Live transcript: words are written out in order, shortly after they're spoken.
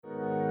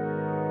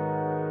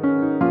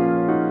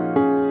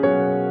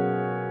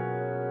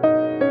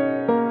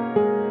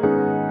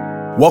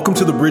Welcome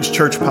to the Bridge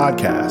Church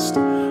podcast.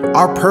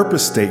 Our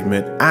purpose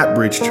statement at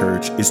Bridge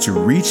Church is to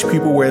reach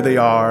people where they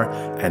are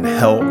and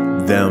help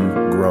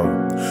them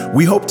grow.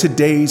 We hope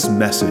today's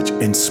message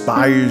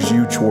inspires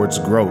you towards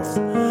growth,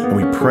 and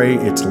we pray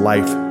it's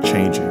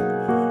life-changing.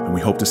 And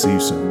we hope to see you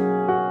soon.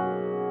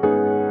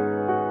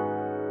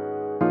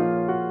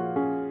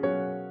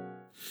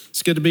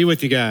 It's good to be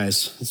with you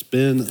guys.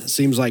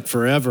 Seems like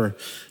forever,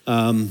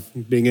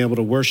 being able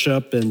to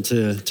worship and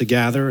to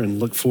gather, and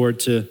look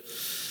forward to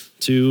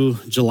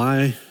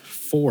July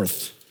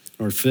 4th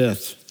or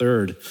 5th,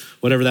 3rd,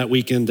 whatever that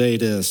weekend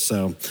date is.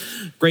 So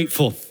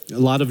grateful. A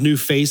lot of new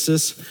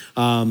faces.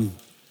 And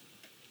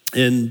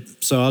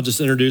so I'll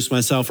just introduce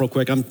myself real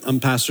quick. I'm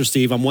Pastor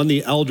Steve. I'm one of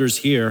the elders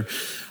here,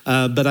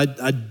 but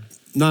I'm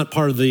not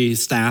part of the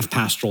staff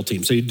pastoral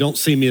team. So you don't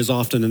see me as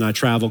often, and I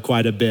travel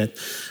quite a bit.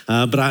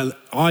 But I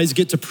always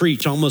get to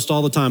preach almost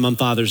all the time on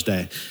Father's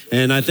Day.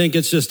 And I think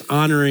it's just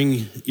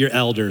honoring your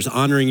elders,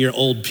 honoring your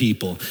old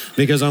people,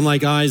 because I'm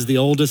like always the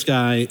oldest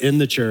guy in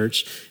the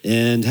church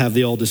and have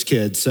the oldest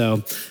kids.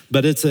 So,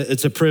 but it's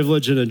a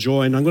privilege and a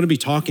joy. And I'm going to be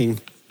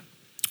talking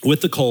with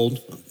the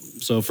cold,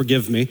 so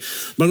forgive me.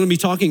 But I'm going to be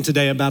talking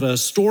today about a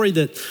story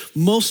that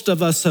most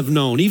of us have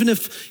known. Even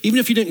if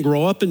you didn't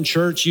grow up in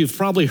church, you've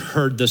probably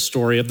heard this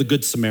story of the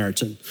Good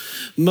Samaritan.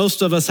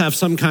 Most of us have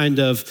some kind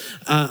of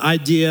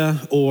idea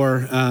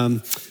or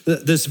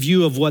this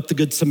view of what the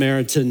Good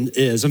Samaritan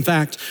is. In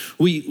fact,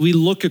 we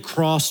look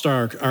across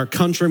our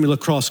country and we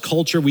look across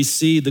culture, we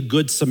see the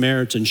Good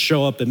Samaritan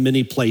show up in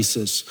many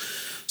places.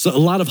 So a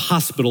lot of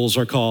hospitals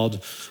are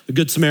called the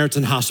Good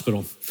Samaritan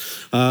Hospital.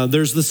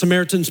 There's the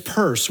Samaritan's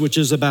Purse, which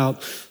is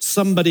about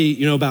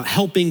somebody, about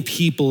helping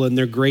people in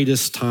their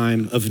greatest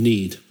time of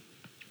need.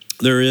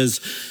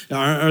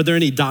 Are there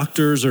any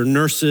doctors or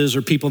nurses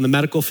or people in the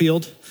medical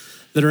field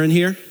that are in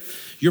here?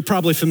 You're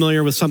probably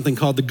familiar with something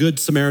called the Good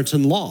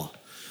Samaritan Law.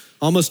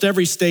 Almost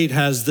every state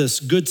has this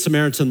Good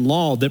Samaritan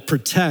law that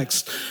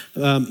protects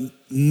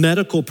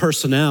medical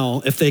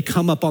personnel if they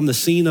come up on the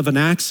scene of an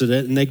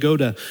accident and they go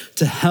to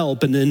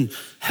help, and in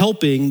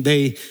helping,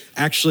 they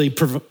actually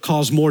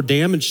cause more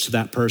damage to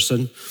that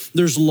person.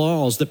 There's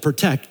laws that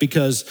protect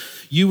because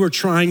you were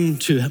trying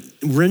to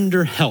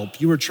render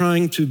help. You were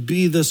trying to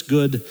be this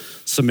Good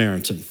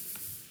Samaritan.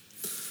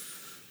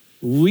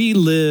 We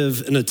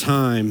live in a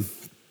time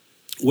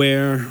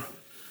where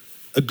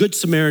a Good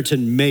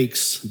Samaritan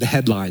makes the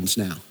headlines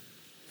now.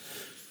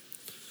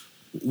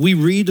 We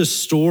read a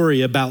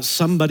story about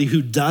somebody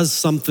who does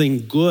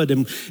something good,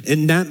 and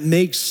that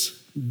makes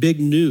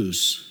big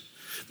news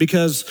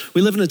because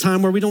we live in a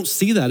time where we don't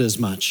see that as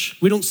much.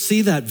 We don't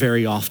see that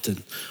very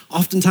often.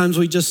 Oftentimes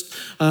we just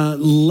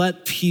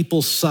let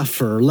people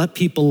suffer, let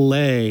people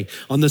lay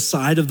on the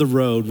side of the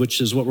road,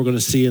 which is what we're going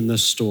to see in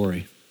this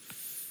story.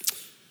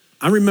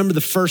 I remember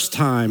the first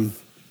time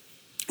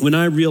when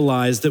I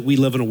realized that we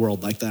live in a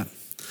world like that.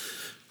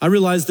 I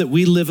realized that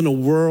we live in a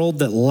world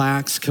that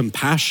lacks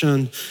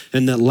compassion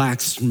and that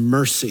lacks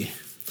mercy.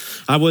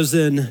 I was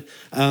in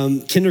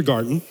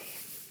kindergarten,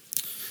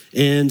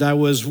 and I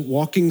was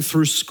walking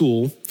through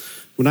school.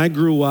 When I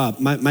grew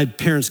up, my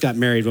parents got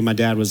married when my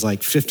dad was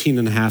like 15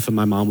 and a half and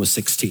my mom was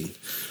 16.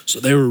 So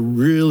they were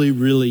really,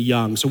 really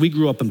young. So we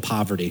grew up in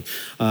poverty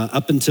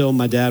up until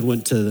my dad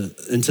went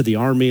into the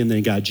Army, and then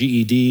he got a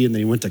GED, and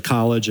then he went to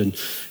college, and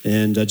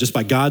just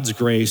by God's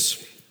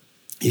grace,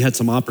 he had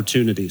some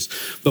opportunities.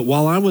 But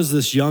while I was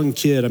this young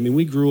kid,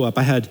 we grew up,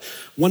 I had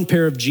one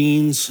pair of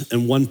jeans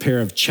and one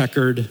pair of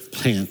checkered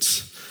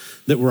pants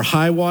that were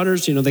high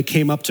waters. They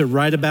came up to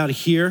right about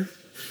here,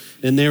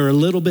 and they were a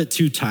little bit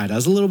too tight. I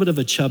was a little bit of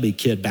a chubby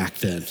kid back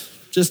then,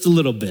 just a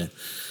little bit.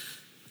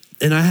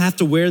 And I have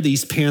to wear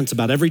these pants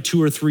about every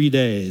 2 or 3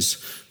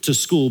 days to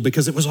school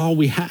because it was all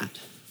we had.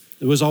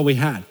 It was all we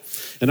had.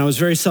 And I was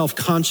very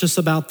self-conscious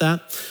about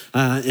that.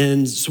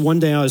 And so one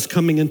day I was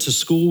coming into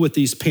school with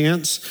these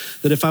pants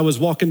that if I was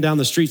walking down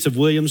the streets of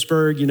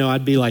Williamsburg,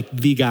 I'd be like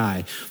the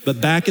guy. But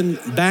back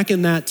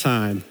in that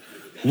time,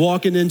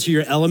 walking into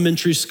your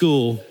elementary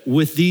school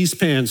with these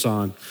pants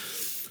on,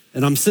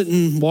 and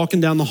I'm walking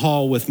down the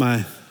hall with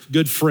my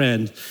good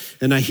friend,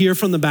 and I hear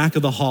from the back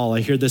of the hall, I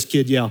hear this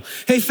kid yell,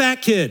 "Hey,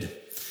 fat kid,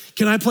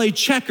 can I play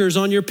checkers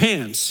on your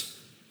pants?"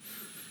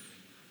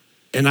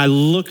 And I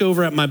look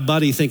over at my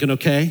buddy thinking,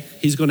 okay,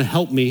 he's going to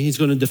help me. He's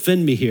going to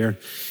defend me here.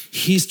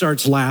 He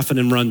starts laughing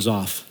and runs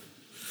off.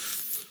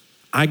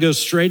 I go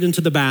straight into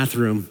the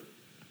bathroom,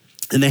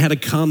 and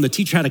the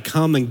teacher had to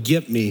come and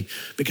get me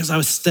because I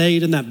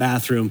stayed in that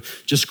bathroom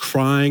just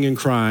crying and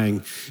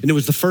crying. And it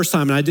was the first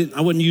time, and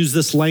I wouldn't use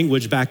this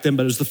language back then,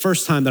 but it was the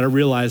first time that I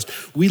realized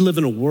we live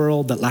in a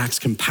world that lacks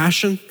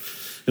compassion,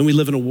 and we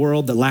live in a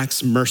world that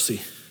lacks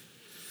mercy.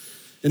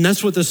 And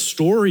that's what this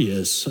story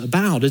is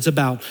about. It's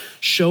about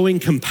showing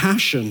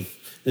compassion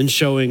and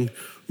showing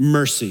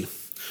mercy.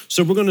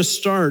 So we're going to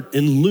start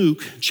in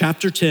Luke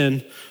chapter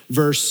 10,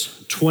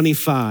 verse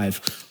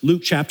 25.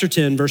 Luke chapter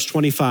 10, verse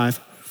 25.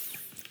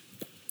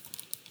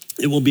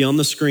 It will be on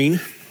the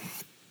screen.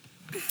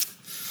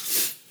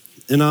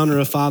 in honor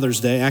of Father's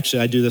Day,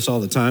 actually I do this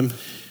all the time.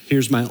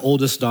 Here's my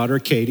oldest daughter,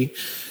 Katie.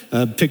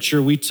 A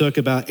picture we took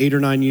about 8 or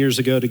 9 years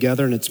ago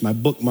together, and it's my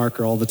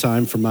bookmarker all the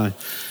time for my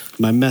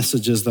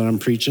messages that I'm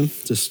preaching.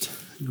 Just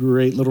a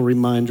great little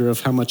reminder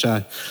of how much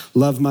I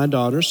love my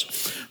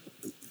daughters.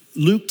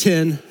 Luke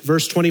 10,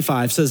 verse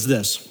 25 says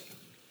this: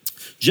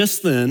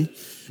 just then,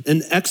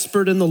 an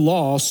expert in the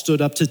law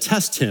stood up to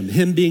test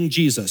him being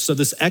Jesus. So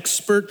this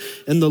expert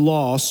in the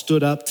law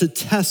stood up to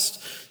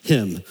test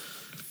him.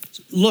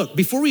 Look,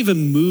 before we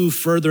even move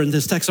further in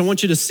this text, I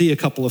want you to see a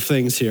couple of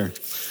things here.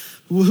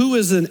 Who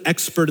is an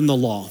expert in the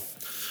law?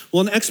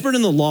 Well, an expert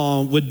in the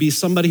law would be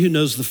somebody who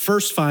knows the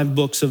first 5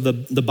 books of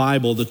the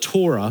Bible, the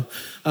Torah,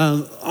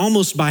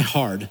 almost by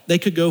heart. They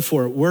could go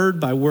for it word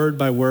by word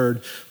by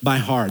word by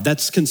heart.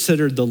 That's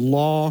considered the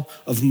law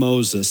of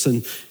Moses.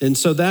 And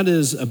so that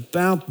is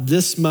about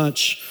this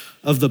much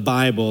of the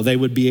Bible they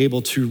would be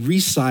able to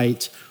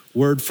recite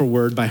word for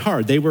word by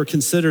heart. They were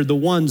considered the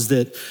ones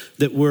that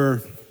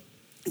were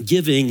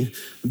giving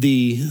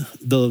the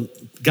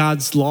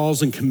God's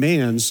laws and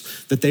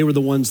commands, that they were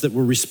the ones that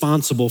were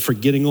responsible for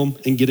getting them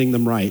and getting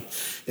them right.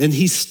 And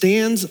he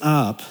stands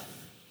up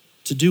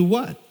to do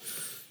what?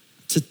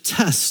 To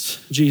test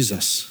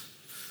Jesus.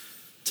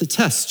 To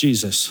test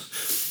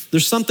Jesus.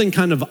 There's something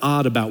kind of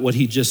odd about what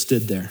he just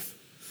did there.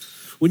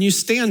 When you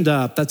stand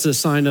up, that's a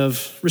sign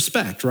of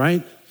respect,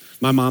 right?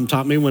 My mom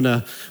taught me when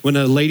a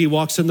lady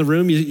walks in the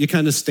room, you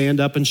kind of stand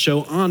up and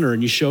show honor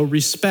and you show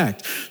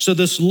respect. So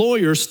this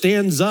lawyer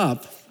stands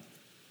up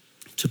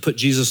to put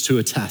Jesus to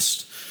a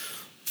test.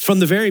 From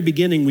the very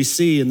beginning, we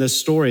see in this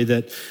story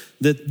that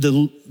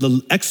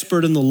the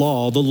expert in the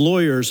law, the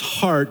lawyer's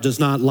heart does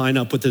not line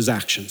up with his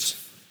actions.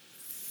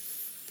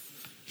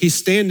 He's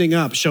standing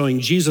up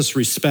showing Jesus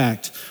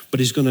respect, but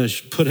he's going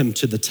to put him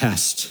to the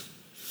test.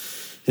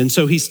 And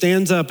so he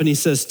stands up and he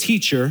says,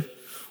 "Teacher,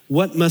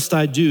 what must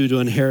I do to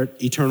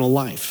inherit eternal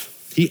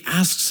life?" He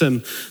asks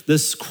him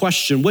this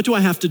question: what do I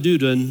have to do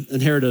to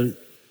inherit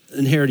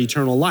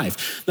eternal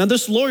life? Now,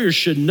 this lawyer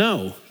should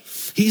know.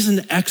 He's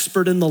an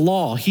expert in the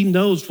law. He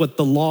knows what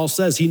the law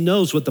says. He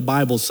knows what the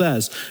Bible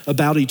says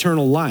about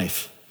eternal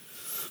life.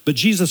 But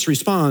Jesus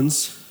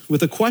responds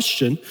with a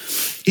question.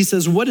 He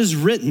says, "What is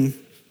written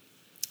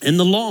in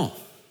the law?"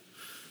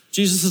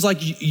 Jesus is like,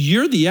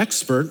 "You're the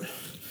expert.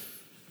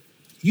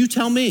 You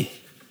tell me.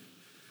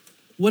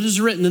 What is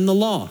written in the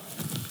law?"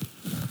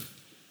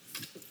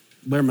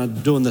 Where am I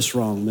doing this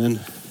wrong, man?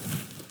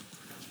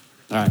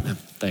 All right, man,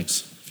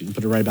 thanks. If you can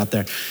put it right about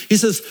there. He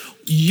says,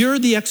 "You're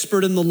the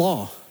expert in the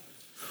law.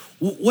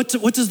 What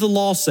does the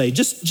law say?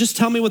 Just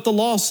tell me what the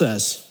law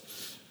says."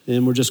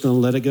 And we're just going to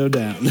let it go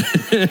down.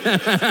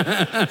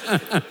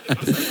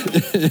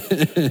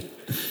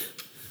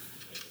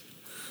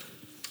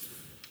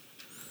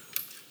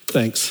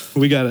 Thanks,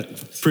 we got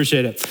it.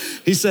 Appreciate it.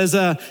 He says,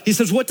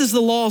 "What does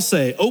the law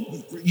say?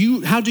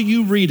 How do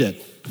you read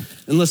it?"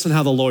 And listen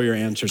how the lawyer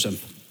answers him.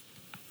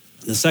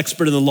 This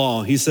expert in the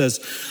law, he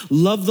says,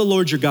 "Love the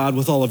Lord your God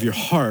with all of your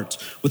heart,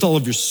 with all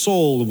of your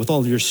soul, and with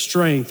all of your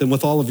strength, and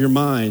with all of your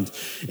mind,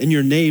 and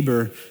your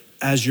neighbor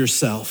as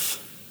yourself."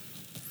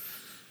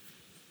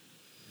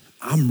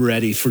 I'm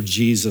ready for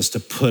Jesus to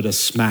put a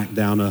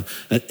smackdown,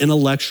 an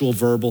intellectual,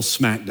 verbal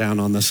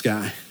smackdown on this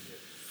guy.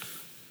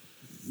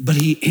 But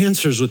he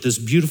answers with this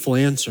beautiful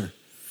answer.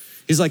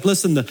 He's like,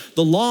 listen,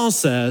 the law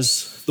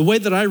says, the way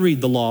that I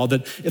read the law,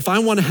 that if I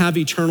want to have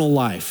eternal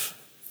life,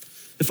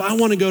 if I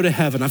want to go to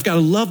heaven, I've got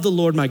to love the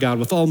Lord my God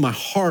with all of my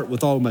heart,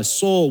 with all of my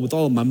soul, with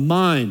all of my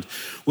mind,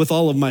 with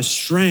all of my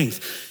strength.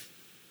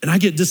 And I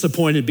get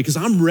disappointed because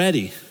I'm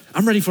ready.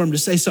 I'm ready for him to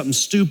say something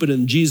stupid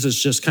and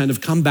Jesus just kind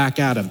of come back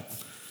at him.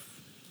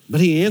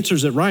 But he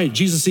answers it right.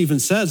 Jesus even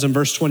says in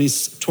verse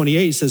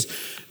 28, he says,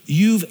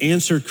 "You've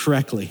answered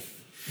correctly."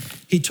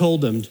 He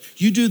told them,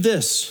 "You do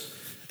this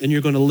and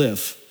you're going to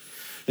live."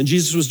 And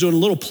Jesus was doing a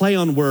little play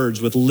on words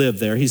with live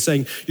there. He's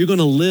saying, you're going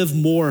to live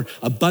more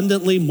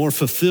abundantly, more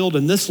fulfilled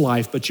in this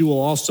life, but you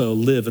will also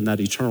live in that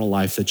eternal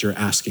life that you're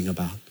asking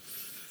about.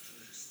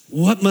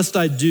 What must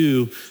I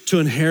do to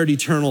inherit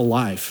eternal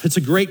life? It's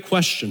a great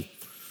question.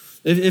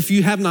 If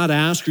you have not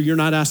asked or you're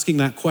not asking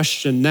that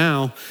question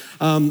now,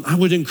 I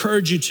would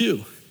encourage you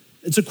to.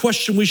 It's a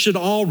question we should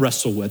all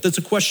wrestle with. It's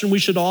a question we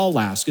should all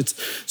ask.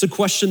 It's a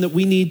question that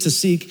we need to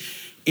seek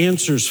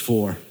answers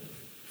for.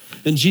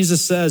 And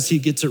Jesus says, he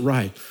gets it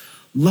right.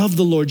 Love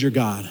the Lord your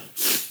God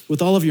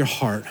with all of your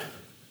heart.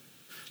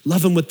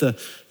 Love him with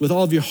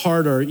all of your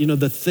heart, or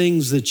the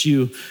things that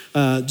you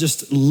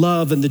just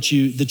love and that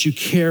you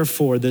care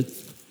for,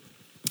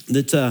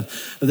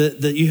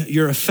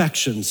 your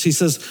affections. He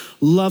says,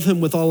 love him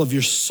with all of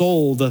your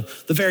soul, the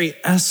very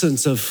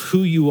essence of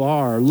who you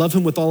are. Love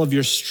him with all of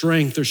your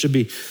strength. There should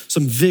be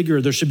some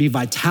vigor. There should be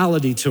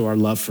vitality to our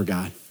love for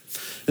God.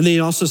 And then he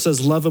also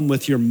says, love him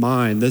with your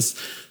mind.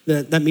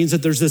 That means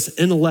that there's this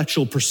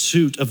intellectual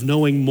pursuit of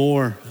knowing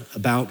more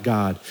about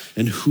God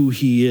and who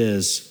he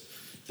is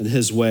and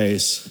his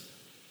ways.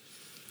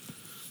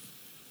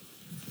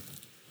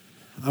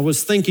 I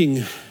was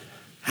thinking,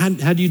 how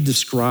do you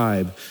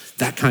describe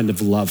that kind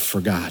of love for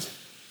God?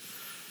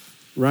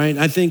 right?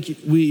 I think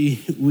we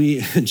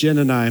Jen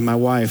and I, my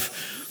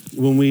wife,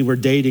 when we were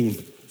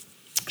dating,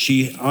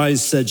 she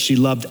always said she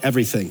loved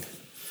everything.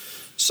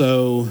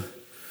 So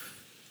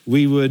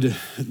we would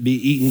be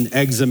eating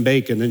eggs and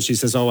bacon, and she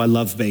says, oh, I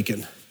love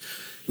bacon.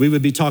 We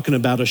would be talking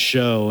about a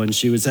show, and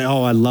she would say,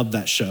 oh, I love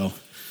that show.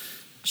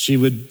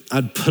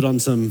 I'd put on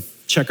some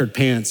checkered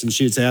pants, and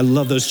she would say, I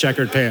love those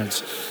checkered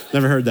pants.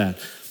 Never heard that.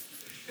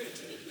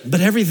 But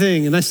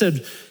everything, and I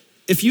said,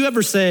 if you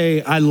ever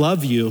say, I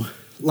love you,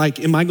 like,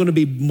 am I gonna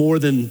be more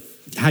than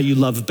how you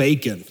love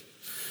bacon?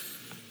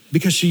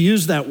 Because she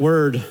used that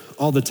word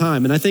all the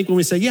time. And I think when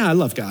we say, yeah, I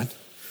love God,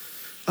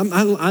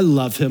 I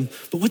love him,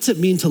 but what's it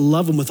mean to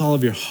love him with all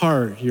of your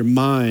heart, your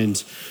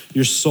mind,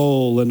 your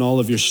soul, and all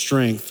of your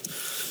strength?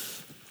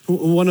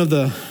 One of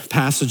the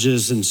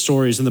passages and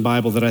stories in the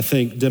Bible that I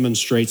think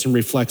demonstrates and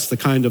reflects the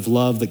kind of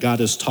love that God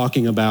is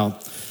talking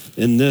about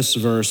in this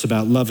verse,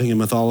 about loving him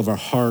with all of our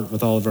heart,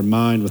 with all of our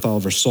mind, with all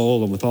of our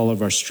soul, and with all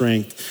of our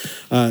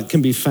strength,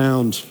 can be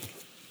found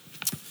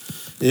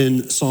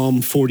in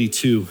Psalm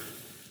 42.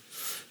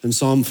 In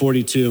Psalm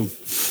 42,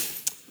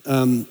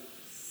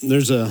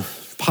 there's a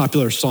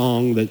popular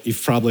song that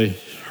you've probably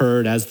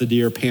heard, as the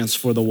deer pants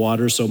for the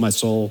water, so my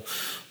soul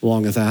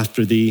longeth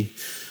after thee.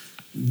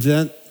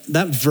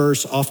 That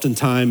verse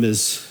oftentimes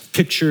is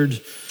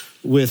pictured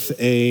with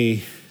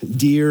a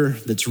deer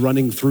that's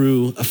running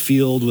through a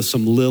field with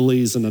some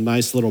lilies and a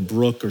nice little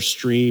brook or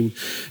stream.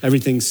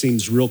 Everything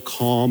seems real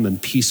calm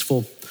and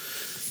peaceful.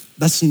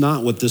 That's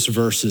not what this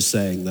verse is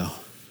saying, though.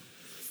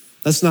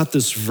 That's not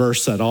this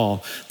verse at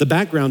all. The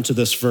background to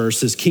this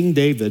verse is King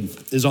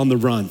David is on the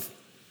run.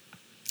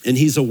 And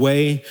he's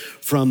away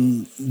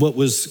from what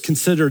was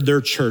considered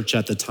their church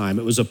at the time.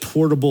 It was a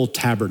portable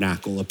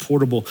tabernacle,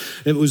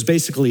 it was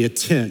basically a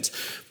tent.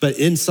 But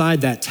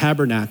inside that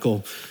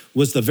tabernacle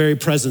was the very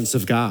presence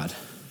of God.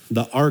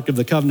 The Ark of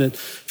the Covenant,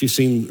 if you've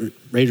seen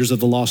Raiders of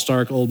the Lost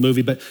Ark, old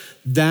movie, but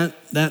that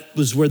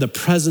was where the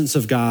presence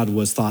of God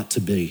was thought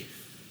to be.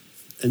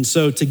 And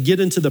so to get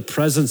into the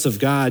presence of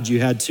God,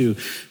 you had to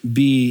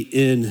be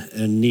in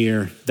and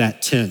near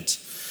that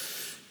tent.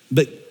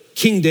 But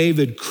King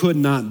David could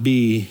not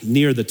be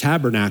near the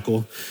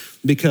tabernacle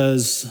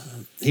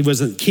because he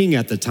wasn't king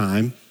at the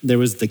time.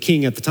 The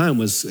king at the time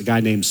was a guy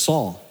named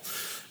Saul.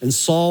 And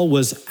Saul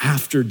was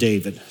after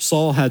David.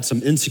 Saul had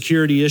some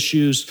insecurity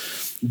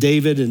issues.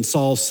 David and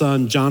Saul's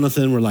son,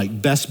 Jonathan, were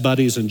like best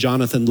buddies, and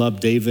Jonathan loved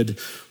David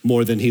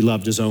more than he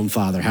loved his own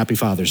father. Happy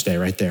Father's Day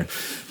right there.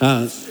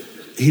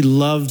 He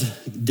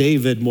loved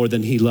David more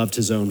than he loved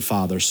his own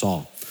father,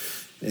 Saul.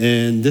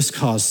 And this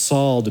caused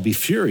Saul to be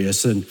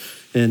furious. And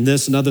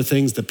this and other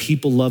things, the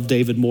people loved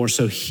David more,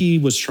 so he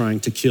was trying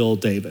to kill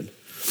David.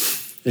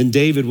 And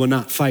David would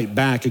not fight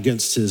back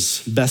against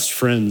his best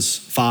friend's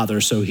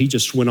father, so he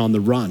just went on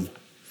the run.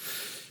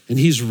 And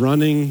he's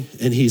running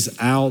and he's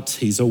out,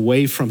 he's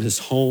away from his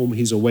home,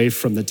 he's away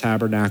from the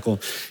tabernacle,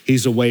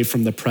 he's away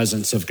from the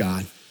presence of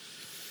God.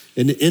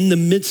 And in the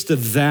midst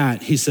of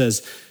that, he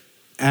says,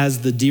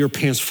 as the deer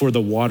pants for the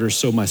water,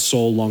 so my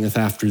soul longeth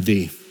after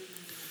thee.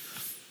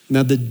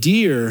 Now, the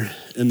deer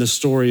in the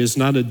story is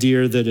not a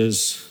deer that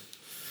is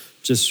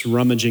just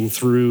rummaging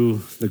through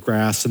the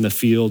grass and the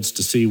fields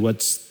to see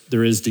what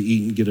there is to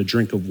eat and get a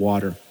drink of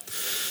water.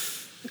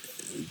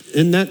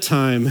 In that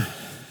time,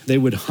 they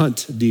would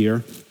hunt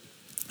deer.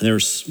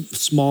 They're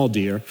small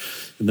deer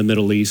in the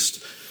Middle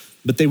East,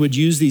 but they would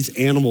use these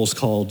animals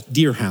called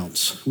deer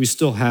hounds. We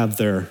still have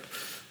their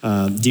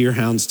deer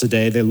hounds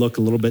today. They look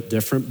a little bit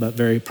different, but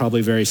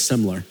probably very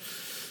similar.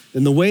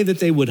 And the way that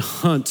they would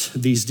hunt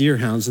these deer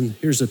hounds, and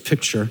here's a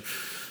picture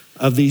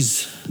of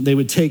these, they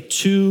would take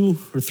 2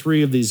 or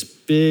 3 of these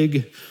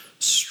big,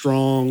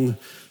 strong,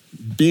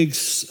 big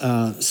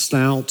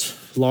snout,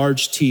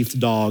 large teeth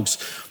dogs,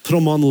 put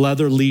them on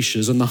leather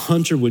leashes, and the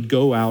hunter would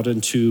go out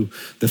into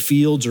the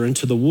fields or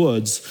into the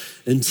woods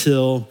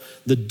until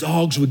the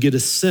dogs would get a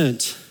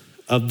scent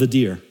of the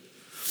deer.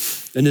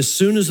 And as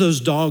soon as those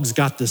dogs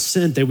got the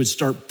scent, they would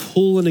start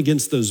pulling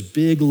against those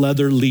big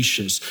leather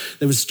leashes.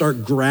 They would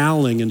start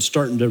growling and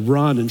starting to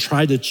run and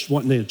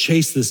wanting to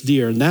chase this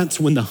deer. And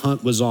that's when the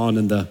hunt was on,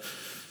 and the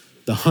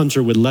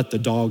hunter would let the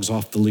dogs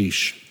off the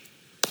leash.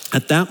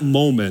 At that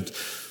moment,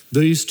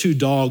 these 2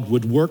 dogs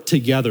would work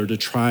together to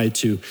try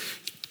to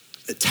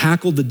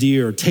tackle the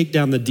deer, take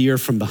down the deer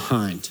from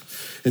behind.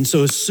 And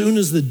so as soon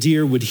as the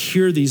deer would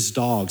hear these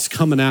dogs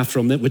coming after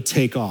them, it would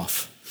take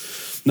off.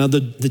 Now,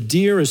 the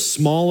deer is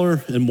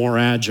smaller and more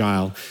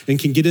agile and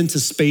can get into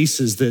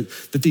spaces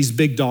that these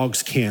big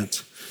dogs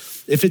can't.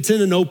 If it's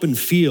in an open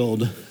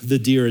field, the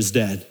deer is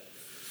dead.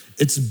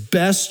 Its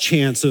best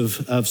chance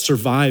of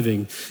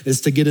surviving is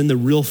to get in the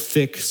real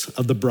thick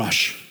of the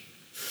brush.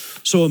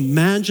 So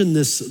imagine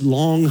this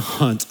long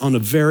hunt on a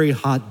very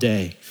hot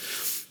day.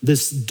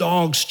 This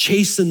dog's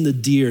chasing the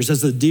deers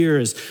as the deer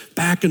is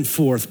back and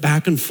forth,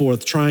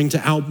 trying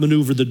to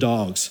outmaneuver the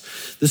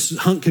dogs. This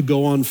hunt could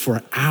go on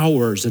for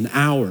hours and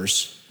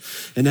hours.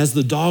 And as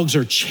the dogs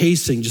are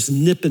chasing, just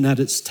nipping at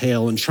its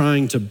tail and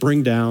trying to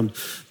bring down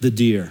the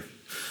deer.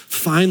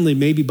 Finally,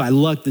 maybe by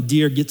luck, the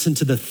deer gets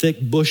into the thick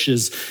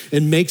bushes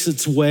and makes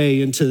its way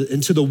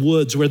into the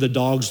woods where the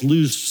dogs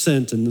lose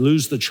scent and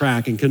lose the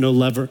track and can no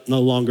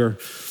longer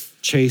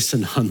chase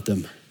and hunt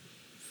them.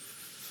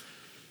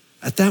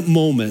 At that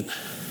moment,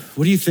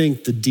 what do you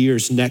think the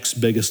deer's next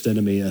biggest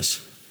enemy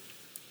is?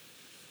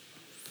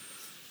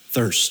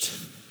 Thirst.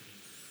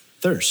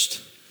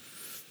 Thirst.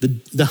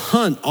 The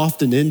hunt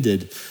often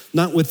ended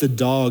not with the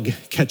dog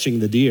catching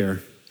the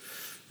deer,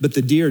 but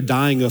the deer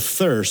dying of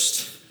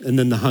thirst and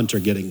then the hunter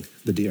getting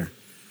the deer.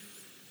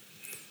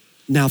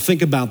 Now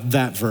think about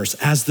that verse.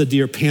 As the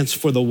deer pants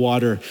for the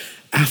water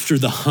after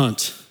the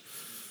hunt,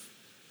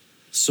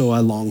 so I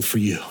long for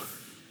you.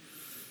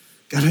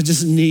 God, I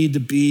just need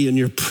to be in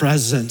your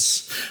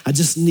presence. I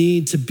just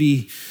need to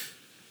be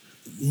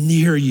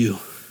near you.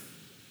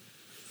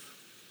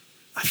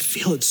 I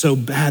feel it so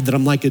bad that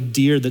I'm like a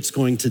deer that's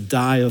going to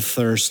die of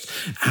thirst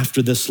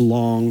after this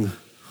long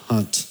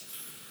hunt.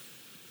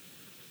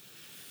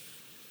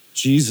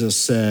 Jesus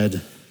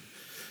said,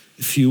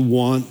 if you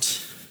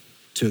want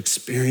to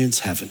experience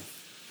heaven,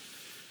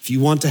 if you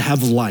want to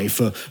have life,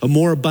 a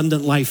more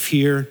abundant life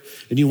here,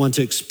 and you want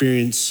to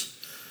experience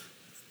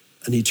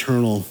an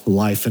eternal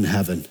life in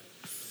heaven,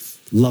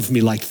 love me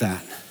like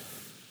that.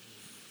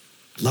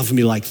 Love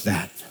me like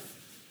that.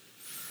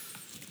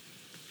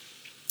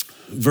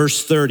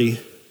 Verse 30,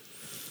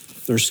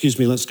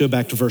 let's go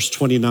back to verse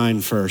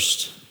 29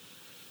 first.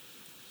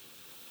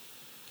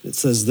 It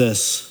says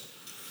this,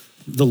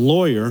 the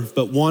lawyer,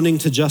 but wanting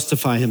to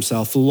justify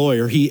himself, the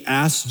lawyer, he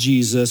asked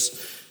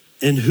Jesus,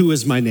 and who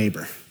is my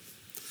neighbor?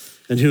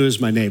 And who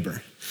is my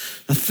neighbor?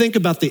 Now think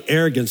about the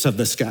arrogance of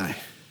this guy.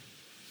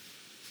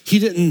 He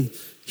didn't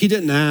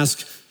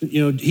ask,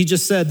 he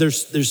just said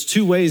there's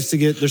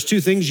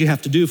two things you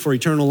have to do for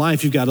eternal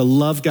life. You've got to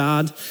love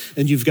God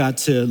and you've got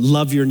to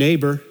love your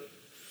neighbor.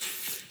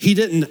 He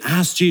didn't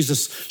ask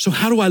Jesus, so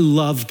how do I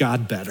love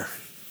God better?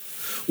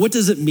 What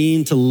does it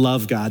mean to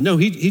love God? No,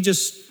 he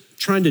just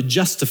trying to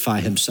justify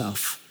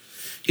himself.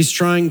 He's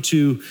trying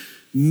to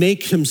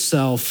make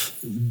himself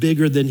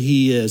bigger than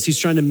he is. He's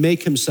trying to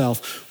make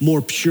himself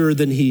more pure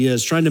than he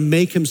is, trying to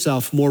make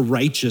himself more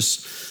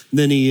righteous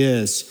than he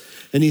is.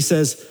 And he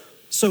says,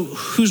 so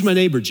who's my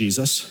neighbor,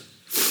 Jesus?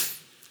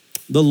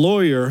 The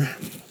lawyer,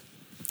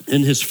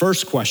 in his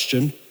first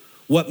question,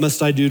 what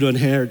must I do to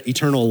inherit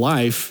eternal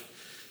life?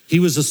 He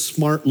was a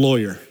smart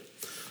lawyer.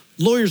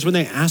 Lawyers, when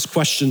they ask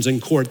questions in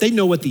court, they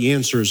know what the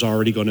answer is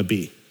already going to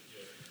be.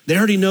 They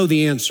already know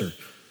the answer.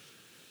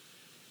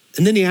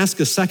 And then he asked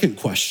a second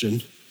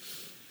question,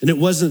 and it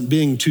wasn't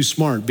being too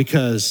smart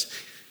because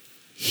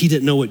he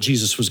didn't know what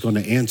Jesus was going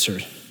to answer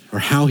or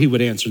how he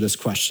would answer this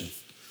question.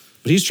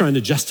 But he's trying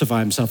to justify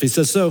himself. He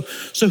says, so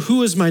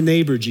who is my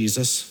neighbor,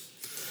 Jesus?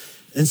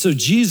 And so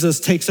Jesus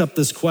takes up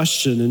this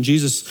question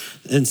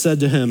and said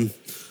to him,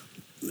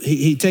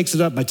 he takes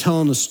it up by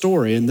telling a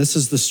story, and this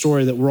is the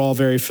story that we're all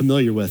very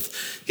familiar with.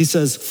 He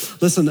says,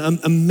 listen,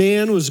 a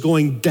man was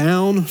going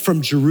down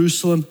from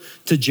Jerusalem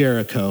to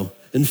Jericho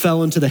and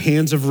fell into the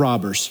hands of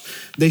robbers.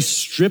 They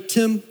stripped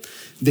him,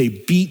 they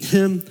beat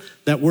him.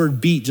 That word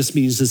beat just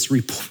means this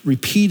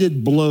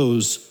repeated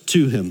blows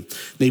to him.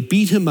 They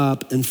beat him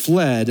up and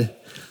fled,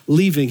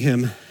 leaving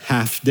him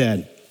half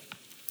dead.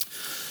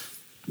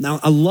 Now,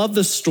 I love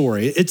this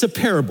story. It's a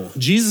parable.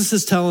 Jesus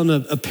is telling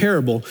a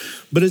parable,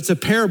 but it's a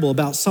parable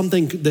about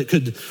something that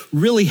could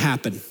really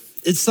happen.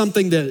 It's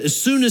something that as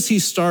soon as he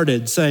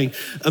started saying,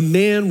 a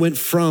man went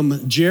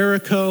from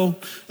Jerusalem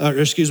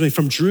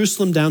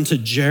down to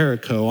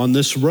Jericho on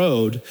this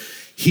road,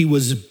 he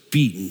was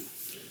beaten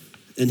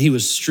and he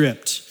was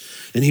stripped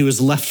and he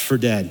was left for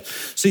dead.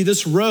 See,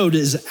 this road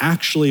is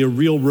actually a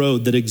real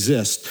road that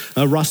exists.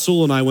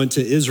 Rasul and I went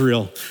to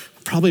Israel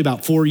probably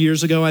about 4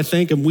 years ago, I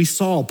think, and we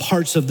saw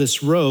parts of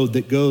this road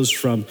that goes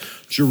from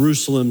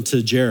Jerusalem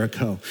to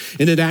Jericho.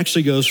 And it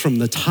actually goes from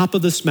the top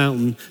of this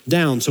mountain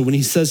down. So when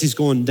he says he's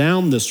going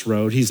down this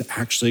road, he's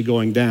actually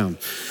going down.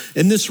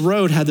 And this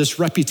road had this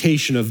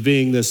reputation of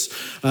being this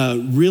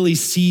really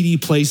seedy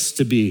place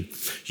to be.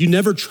 You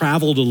never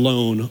traveled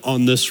alone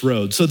on this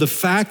road. So the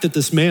fact that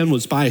this man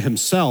was by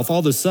himself, all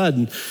of a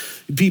sudden,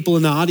 people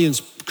in the audience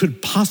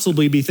could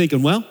possibly be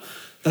thinking, well,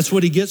 that's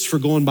what he gets for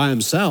going by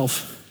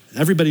himself.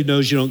 Everybody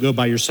knows you don't go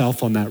by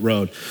yourself on that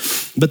road.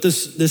 But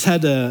this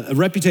had a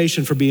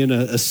reputation for being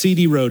a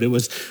seedy road. It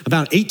was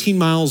about 18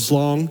 miles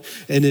long,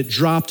 and it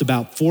dropped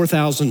about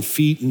 4,000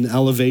 feet in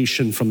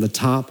elevation from the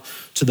top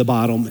to the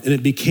bottom, and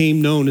it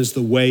became known as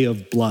the Way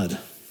of Blood.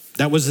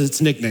 That was its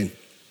nickname,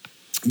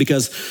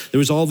 because there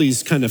was all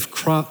these kind of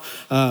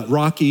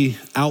rocky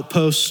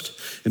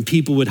outposts, and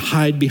people would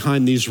hide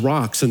behind these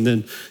rocks, and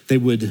then they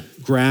would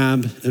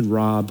grab and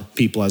rob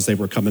people as they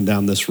were coming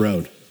down this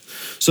road.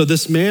 So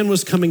this man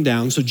was coming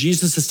down. So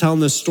Jesus is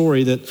telling this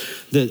story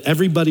that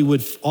everybody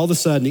would all of a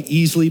sudden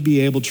easily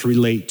be able to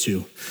relate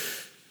to.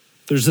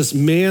 There's this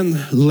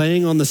man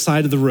laying on the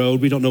side of the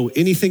road. We don't know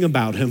anything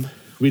about him.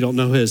 We don't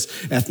know his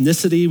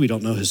ethnicity. We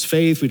don't know his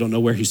faith. We don't know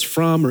where he's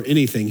from or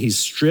anything. He's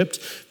stripped,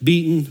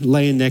 beaten,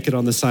 laying naked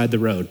on the side of the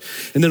road.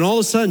 And then all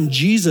of a sudden,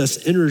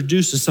 Jesus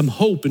introduces some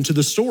hope into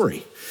the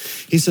story.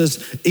 He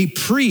says, a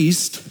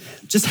priest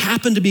just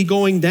happened to be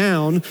going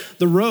down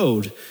the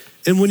road.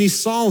 And when he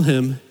saw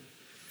him,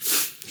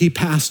 he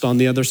passed on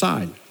the other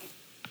side.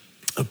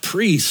 A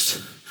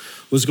priest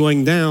was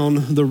going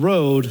down the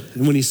road,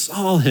 and when he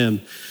saw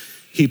him,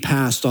 he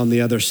passed on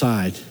the other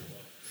side.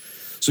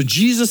 So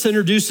Jesus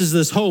introduces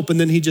this hope, and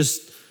then he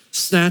just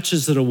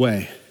snatches it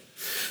away.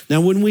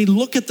 Now, when we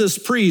look at this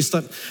priest,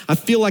 I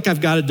feel like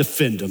I've got to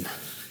defend him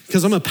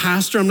because I'm a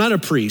pastor. I'm not a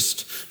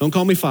priest. Don't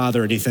call me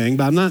father or anything,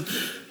 but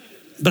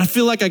I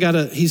feel like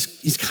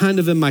he's kind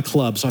of in my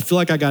club, so I feel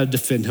like I got to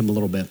defend him a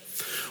little bit.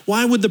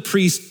 Why would the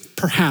priest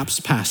perhaps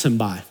pass him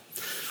by?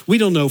 We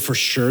don't know for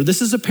sure.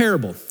 This is a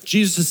parable.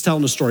 Jesus is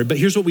telling a story, but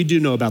here's what we do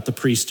know about the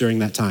priests during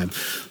that time.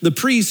 The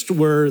priests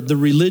were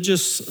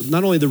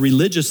not only the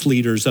religious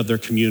leaders of their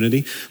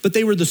community, but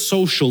they were the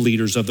social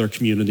leaders of their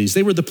communities.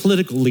 They were the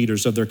political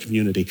leaders of their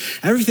community.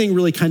 Everything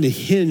really kind of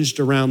hinged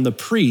around the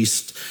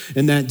priest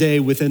in that day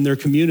within their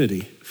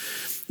community.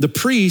 The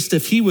priest,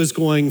 if he was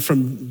going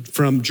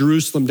from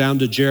Jerusalem down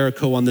to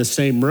Jericho on the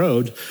same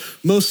road,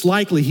 most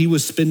likely he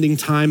was spending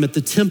time at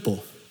the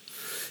temple.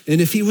 And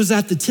if he was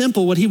at the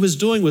temple, what he was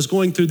doing was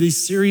going through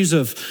these series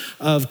of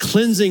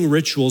cleansing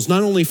rituals,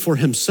 not only for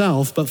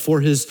himself, but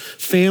for his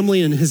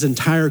family and his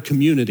entire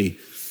community,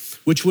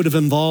 which would have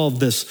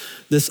involved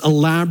this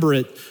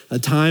elaborate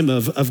time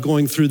of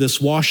going through this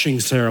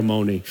washing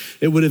ceremony.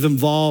 It would have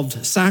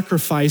involved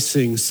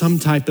sacrificing some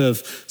type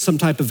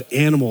of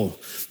animal.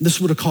 This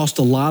would have cost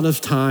a lot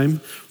of time,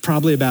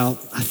 probably about,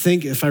 I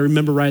think if I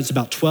remember right, it's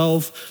about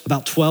 12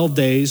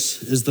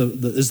 days is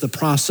the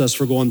process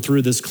for going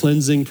through this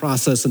cleansing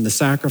process and the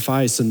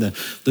sacrifice and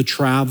the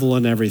travel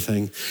and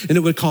everything. And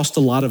it would cost a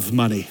lot of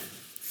money.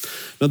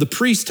 Now the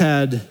priest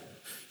had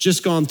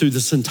just gone through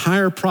this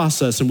entire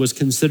process and was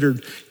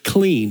considered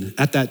clean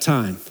at that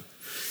time.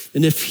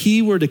 And if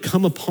he were to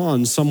come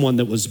upon someone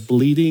that was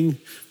bleeding,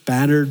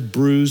 battered,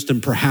 bruised,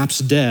 and perhaps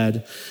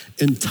dead,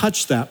 and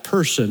touch that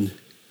person,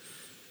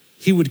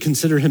 he would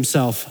consider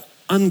himself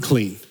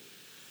unclean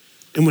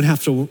and would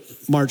have to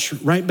march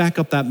right back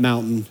up that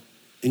mountain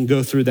and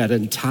go through that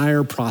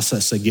entire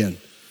process again.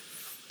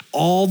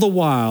 All the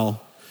while,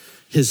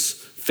 his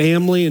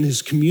family and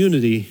his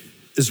community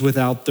is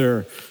without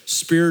their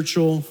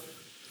spiritual,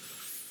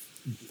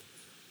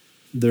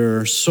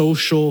 their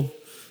social,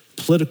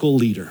 political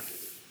leader.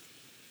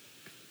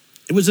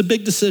 It was a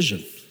big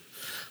decision.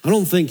 I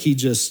don't think he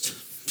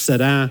just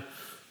said, I'm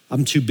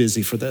too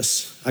busy for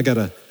this. I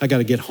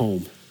gotta get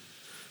home.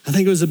 I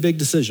think it was a big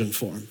decision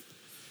for him.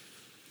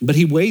 But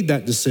he weighed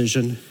that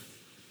decision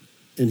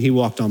and he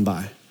walked on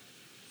by.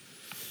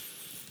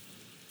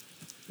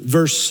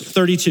 Verse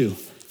 32.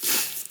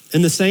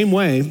 In the same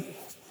way,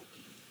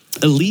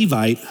 a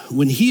Levite,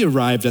 when he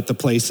arrived at the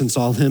place and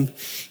saw him,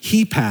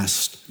 he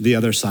passed the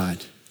other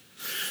side.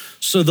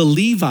 So the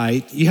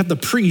Levite, you have the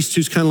priest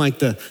who's kind of like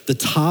the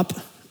top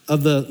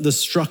of the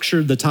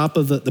structure, the top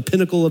of the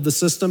pinnacle of the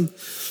system.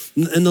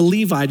 And the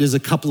Levite is a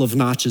couple of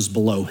notches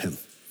below him.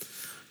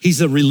 He's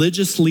a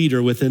religious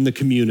leader within the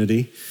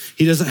community.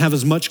 He doesn't have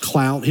as much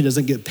clout. He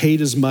doesn't get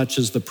paid as much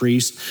as the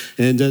priest,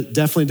 and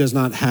definitely does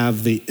not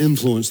have the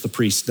influence the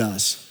priest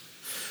does.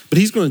 But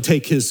he's going to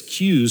take his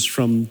cues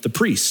from the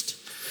priest.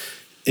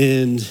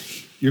 And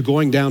you're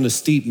going down a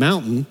steep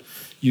mountain.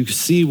 You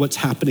see what's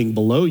happening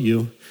below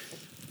you.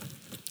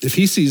 If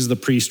he sees the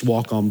priest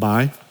walk on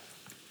by,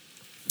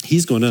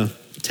 he's going to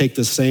take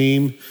the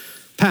same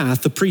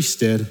path the priest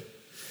did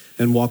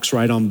and walks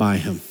right on by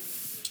him.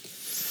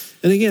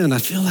 And again, I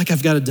feel like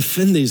I've got to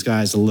defend these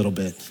guys a little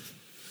bit.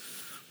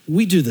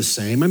 We do the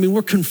same. I mean,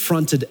 we're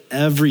confronted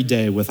every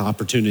day with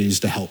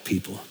opportunities to help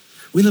people.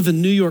 We live in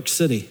New York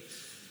City.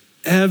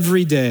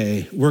 Every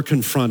day we're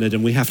confronted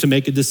and we have to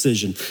make a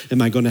decision.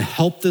 Am I going to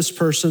help this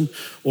person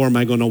or am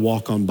I going to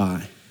walk on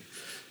by?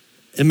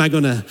 Am I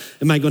going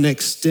to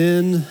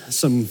extend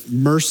some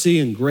mercy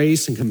and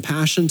grace and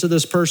compassion to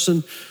this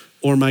person,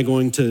 or am I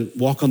going to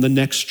walk on the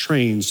next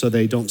train so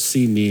they don't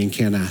see me and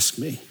can't ask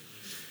me?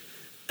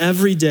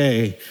 Every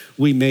day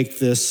we make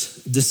this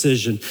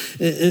decision.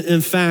 In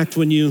fact,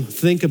 when you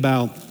think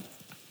about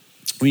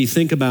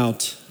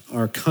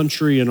our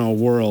country and our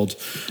world,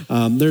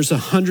 there's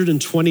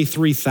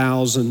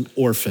 123,000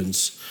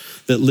 orphans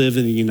that live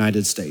in the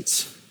United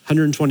States.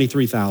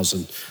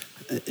 123,000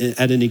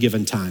 at any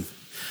given time.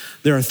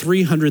 There are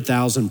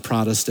 300,000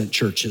 Protestant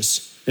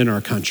churches in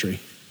our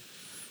country.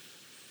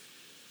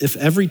 If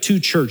every 2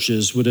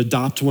 churches would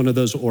adopt one of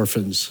those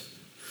orphans,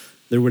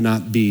 there would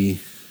not be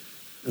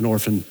an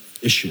orphan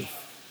issue.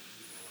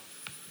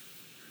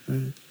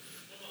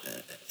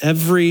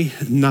 Every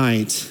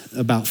night,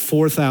 about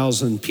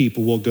 4,000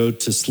 people will go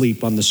to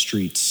sleep on the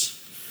streets.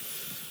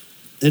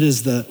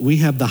 We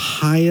have the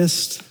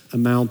highest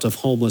amount of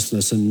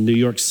homelessness in New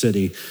York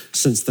City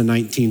since the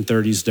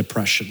 1930s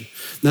depression.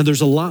 Now,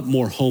 there's a lot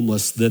more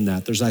homeless than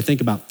that. There's, I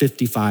think, about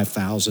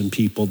 55,000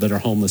 people that are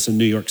homeless in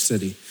New York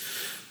City.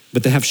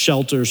 but they have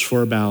shelters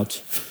for about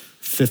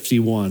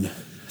 51. I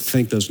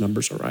think those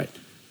numbers are right.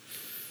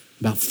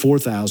 About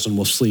 4,000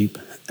 will sleep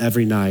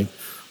every night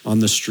on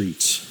the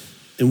streets.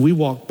 And we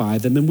walk by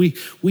them, and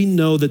we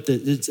know that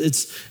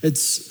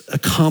it's a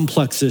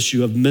complex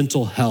issue of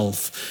mental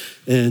health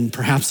and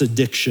perhaps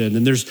addiction,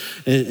 and there's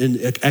and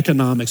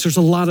economics. There's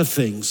a lot of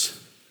things.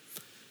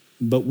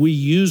 But we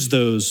use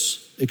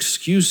those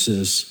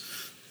excuses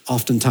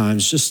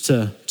oftentimes just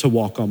to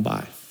walk on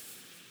by.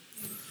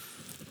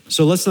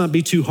 So let's not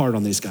be too hard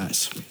on these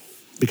guys,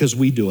 because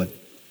we do it.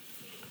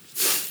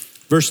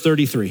 Verse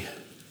 33.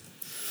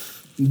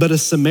 But a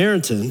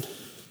Samaritan,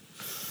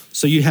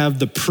 so you have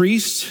the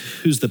priest,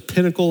 who's the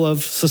pinnacle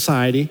of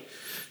society.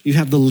 You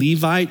have the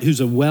Levite, who's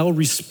a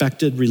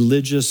well-respected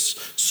religious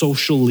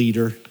social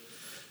leader.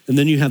 And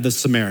then you have the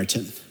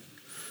Samaritan.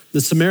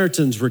 The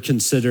Samaritans were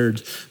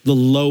considered the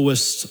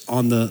lowest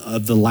on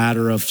the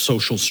ladder of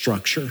social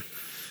structure.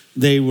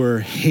 They were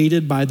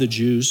hated by the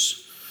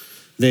Jews.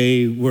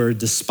 They were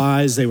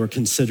despised. They were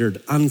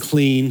considered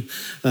unclean.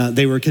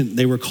 They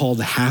were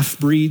called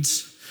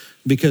half-breeds,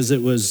 because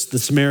it was the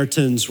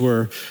Samaritans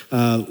were,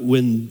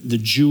 when the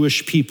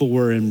Jewish people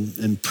were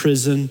in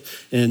prison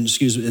and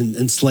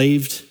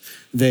enslaved,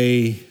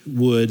 they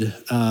would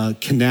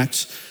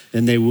connect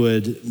and they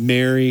would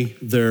marry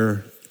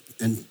their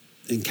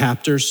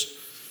captors,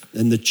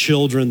 and the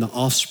children, the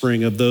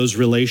offspring of those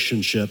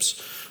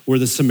relationships were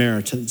the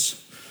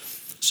Samaritans.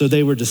 So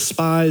they were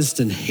despised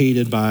and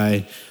hated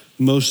by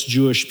most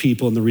Jewish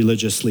people and the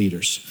religious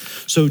leaders.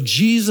 So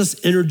Jesus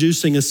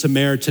introducing a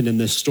Samaritan in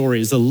this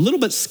story is a little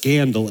bit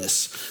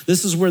scandalous.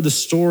 This is where the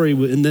story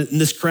in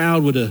this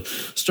crowd would have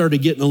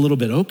started getting a little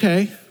bit,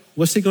 okay,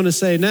 what's he going to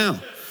say now?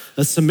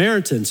 A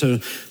Samaritan.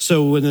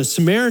 So when a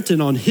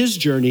Samaritan on his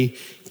journey,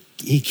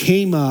 he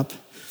came up,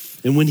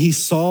 and when he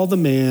saw the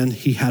man,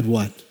 he had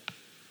what?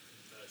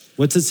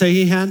 What's it say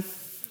he had? It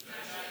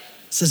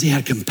says he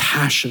had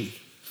compassion.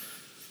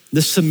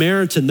 The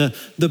Samaritan,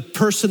 the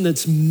person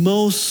that's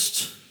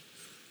most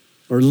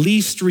or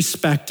least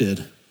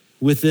respected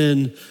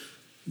within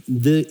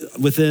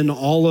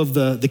all of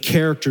the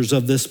characters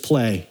of this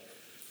play,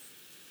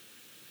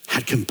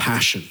 had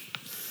compassion.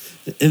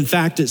 In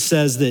fact, it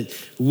says that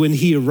when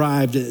he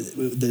arrived,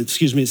 it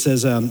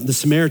says the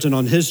Samaritan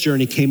on his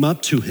journey came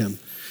up to him.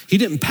 He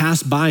didn't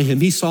pass by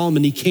him. He saw him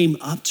and he came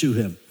up to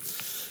him.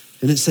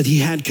 And it said he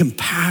had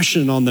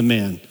compassion on the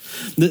man.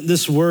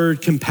 This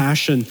word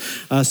compassion,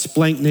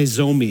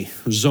 splanknezomi,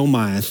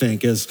 zomai, I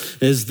think,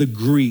 is the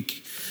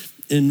Greek.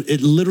 And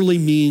it literally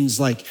means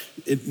like,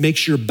 it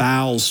makes your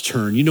bowels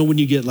turn. You know, when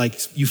you get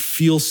like, you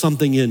feel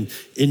something in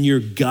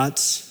your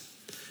guts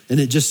and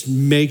it just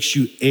makes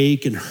you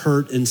ache and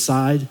hurt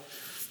inside.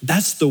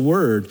 That's the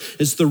word.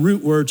 It's the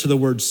root word to the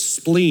word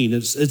spleen.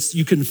 It's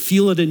you can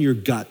feel it in your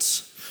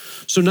guts.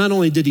 So not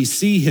only did he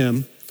see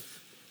him,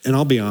 and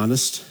I'll be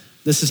honest,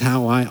 this is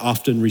how I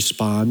often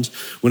respond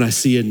when I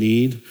see a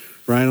need,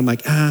 right? I'm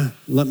like,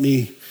 let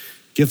me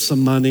give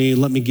some money,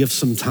 let me give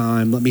some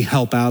time, let me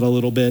help out a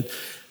little bit.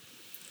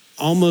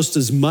 Almost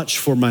as much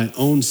for my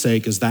own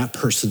sake as that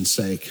person's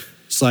sake.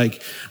 It's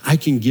like, I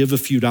can give a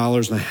few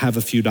dollars and I have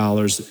a few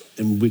dollars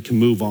and we can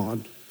move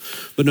on.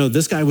 But no,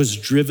 this guy was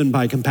driven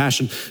by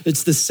compassion.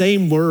 It's the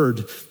same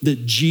word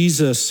that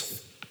Jesus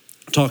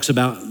talks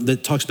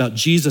about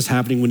Jesus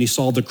happening when he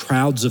saw the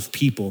crowds of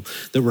people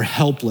that were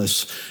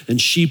helpless and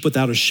sheep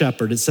without a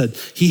shepherd. It said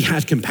he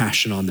had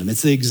compassion on them.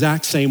 It's the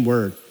exact same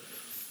word.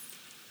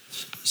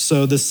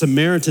 So the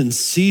Samaritan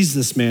sees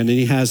this man and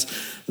he has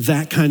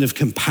that kind of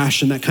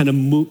compassion, that kind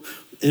of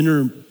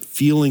inner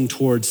feeling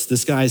towards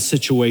this guy's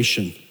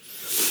situation.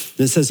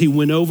 And it says he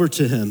went over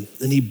to him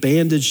and he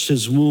bandaged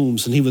his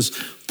wounds and he was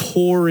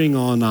pouring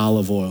on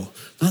olive oil,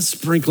 not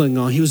sprinkling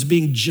on. He was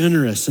being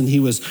generous and he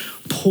was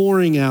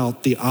pouring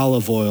out the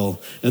olive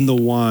oil and the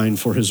wine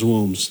for his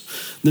wounds.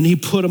 Then he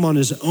put him on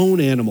his own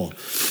animal.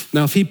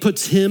 Now, if he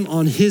puts him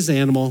on his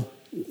animal,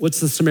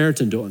 what's the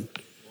Samaritan doing?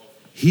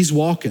 He's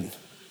walking.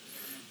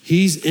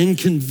 He's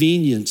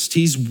inconvenienced.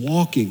 He's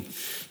walking.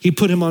 He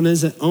put him on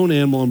his own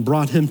animal and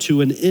brought him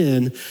to an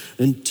inn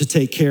and to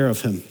take care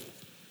of him.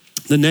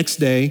 The next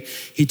day,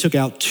 he took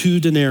out 2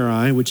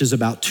 denarii, which is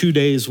about 2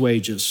 days'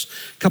 wages.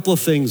 A couple of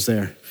things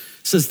there.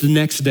 It says the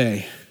next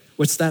day.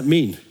 What's that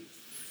mean?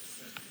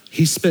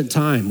 He spent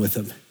time with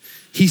him.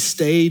 He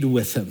stayed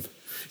with him.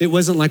 It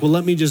wasn't like, well,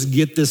 let me just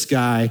get this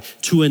guy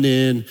to an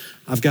inn.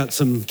 I've got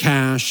some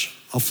cash.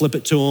 I'll flip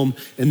it to him,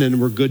 and then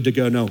we're good to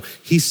go. No,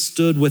 he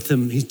stood with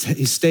him. He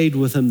stayed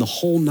with him the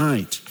whole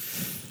night.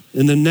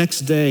 And the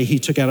next day, he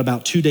took out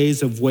about 2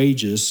 days of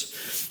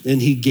wages,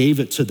 and he gave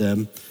it to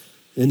them.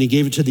 And he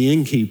gave it to the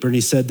innkeeper, and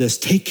he said this,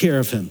 take care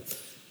of him.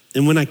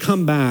 And when I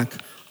come back,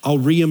 I'll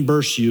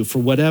reimburse you for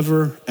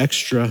whatever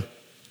extra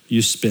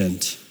you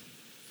spent.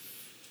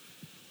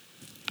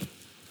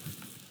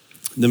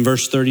 Then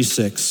verse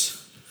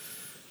 36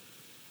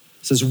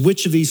 says,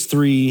 which of these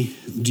 3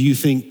 do you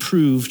think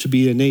proved to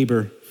be a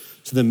neighbor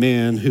to the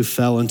man who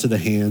fell into the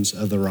hands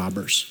of the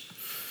robbers?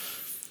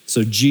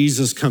 So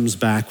Jesus comes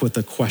back with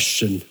a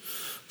question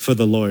for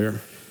the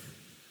lawyer.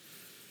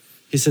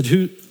 He said,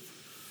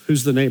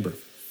 Who's the neighbor?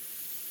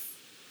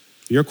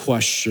 Your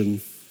first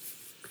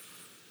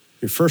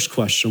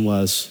question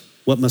was,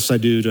 what must I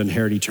do to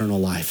inherit eternal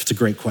life? It's a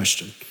great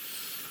question.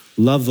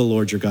 Love the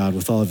Lord your God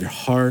with all of your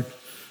heart,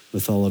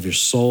 with all of your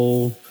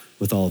soul,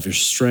 with all of your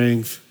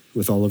strength,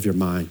 with all of your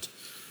mind.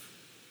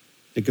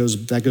 That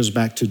goes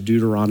back to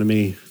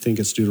Deuteronomy, I think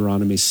it's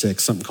Deuteronomy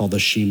 6, something called the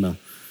Shema.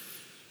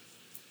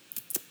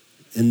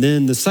 And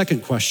then the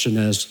second question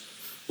is,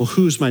 well,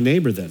 who's my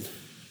neighbor then?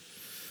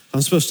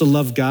 I'm supposed to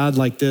love God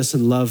like this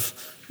and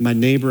love my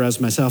neighbor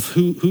as myself.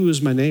 Who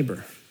is my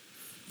neighbor?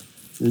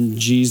 And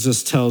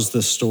Jesus tells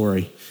this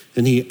story,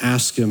 and he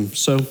asks him,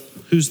 so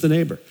who's the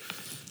neighbor?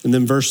 And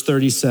then verse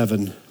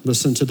 37,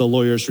 listen to the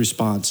lawyer's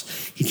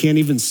response. He can't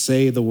even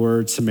say the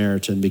word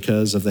Samaritan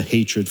because of the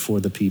hatred for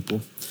the people.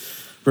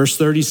 Verse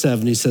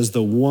 37, he says,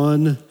 the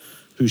one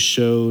who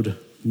showed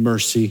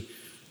mercy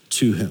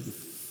to him.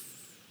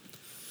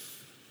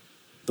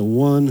 The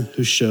one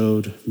who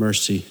showed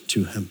mercy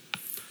to him.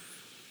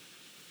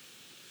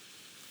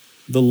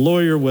 The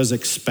lawyer was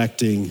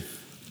expecting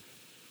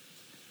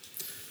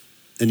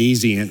an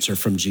easy answer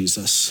from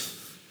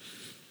Jesus.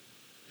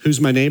 Who's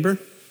my neighbor?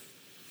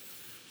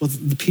 Well,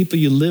 the people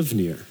you live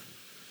near,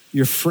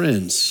 your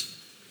friends,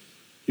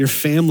 your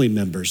family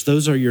members,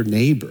 those are your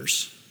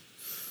neighbors.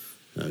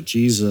 No,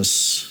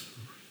 Jesus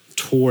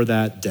tore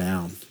that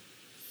down.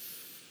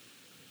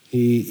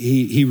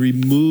 He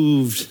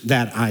removed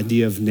that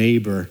idea of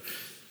neighbor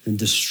and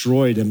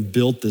destroyed and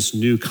built this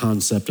new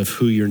concept of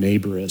who your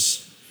neighbor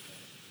is.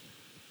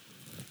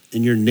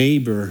 And your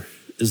neighbor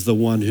is the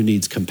one who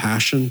needs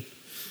compassion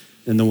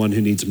and the one who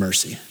needs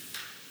mercy.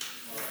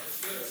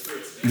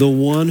 The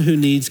one who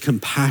needs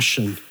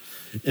compassion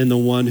and the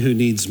one who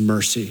needs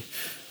mercy.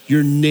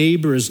 Your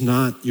neighbor is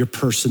not your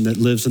person that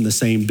lives in the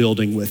same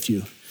building with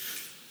you.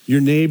 Your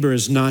neighbor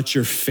is not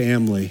your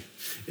family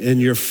and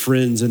your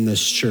friends in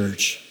this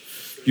church.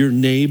 Your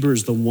neighbor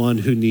is the one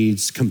who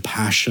needs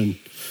compassion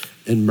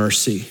and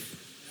mercy.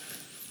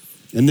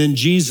 And then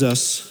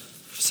Jesus,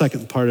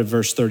 second part of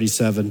verse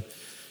 37,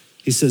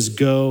 he says,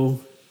 go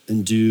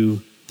and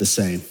do the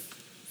same.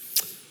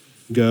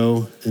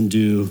 Go and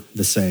do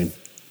the same.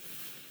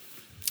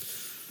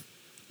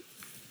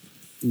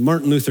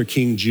 Martin Luther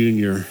King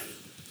Jr.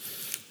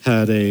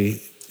 actually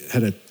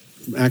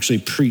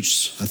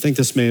preached, I think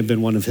this may have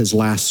been one of his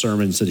last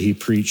sermons that he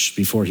preached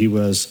before he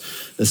was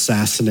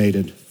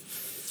assassinated.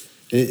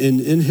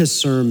 In his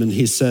sermon,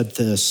 he said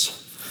this,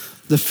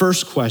 the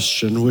first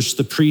question which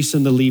the priest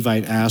and the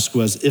Levite asked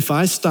was, if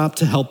I stop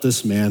to help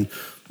this man,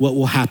 what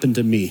will happen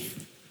to me?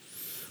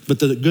 But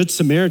the Good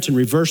Samaritan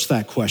reversed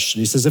that question.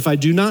 He says, if I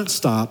do not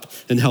stop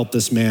and help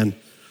this man,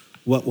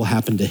 what will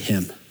happen to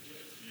him?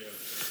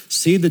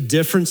 See the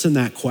difference in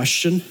that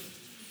question?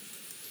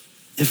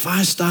 If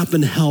I stop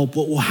and help,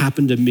 what will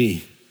happen to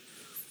me?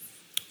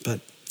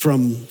 But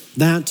from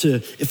that to,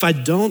 if I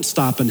don't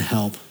stop and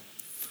help,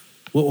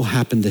 what will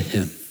happen to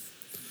him?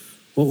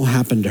 What will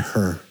happen to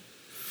her?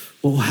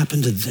 What will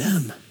happen to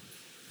them?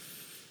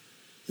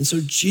 And so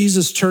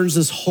Jesus turns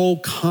this whole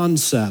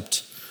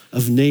concept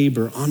of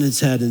neighbor on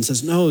its head and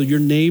says, no, your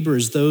neighbor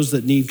is those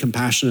that need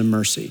compassion and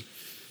mercy.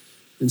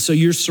 And so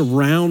you're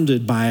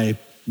surrounded by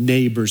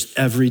neighbors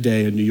every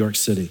day in New York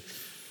City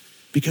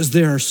because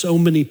there are so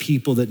many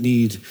people that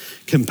need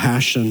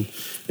compassion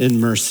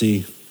and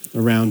mercy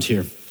around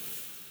here.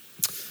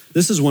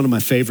 This is one of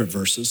my favorite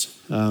verses.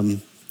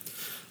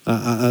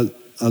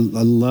 I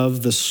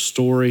love the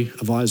story.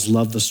 I've always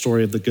loved the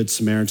story of the Good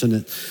Samaritan.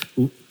 It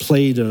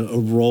played a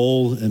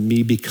role in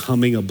me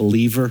becoming a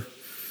believer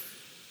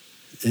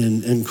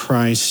in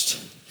Christ.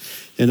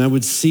 And I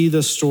would see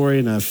this story,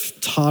 and I've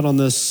taught on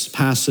this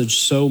passage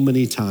so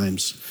many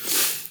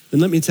times.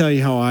 And let me tell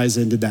you how I always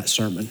ended that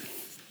sermon.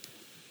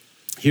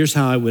 Here's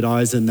how I would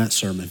always end that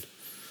sermon.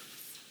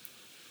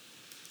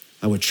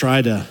 I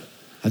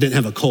didn't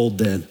have a cold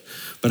then,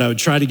 but I would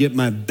try to get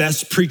my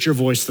best preacher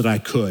voice that I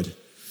could.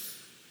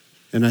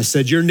 And I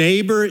said, your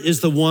neighbor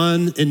is the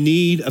one in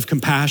need of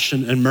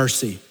compassion and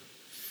mercy.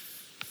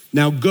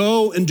 Now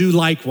go and do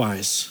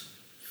likewise.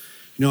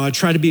 You know, I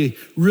try to be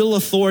real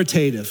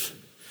authoritative.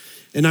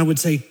 And I would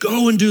say,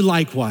 go and do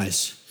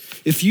likewise.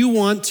 If you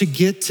want to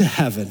get to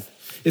heaven,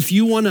 if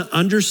you want to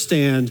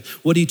understand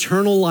what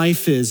eternal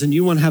life is and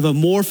you want to have a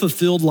more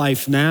fulfilled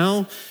life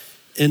now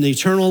and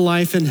eternal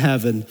life in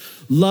heaven,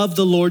 love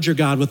the Lord your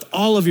God with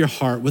all of your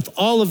heart, with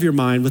all of your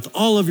mind, with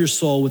all of your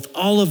soul, with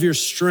all of your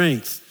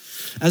strength.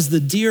 As the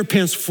deer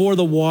pants for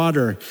the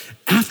water,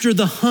 after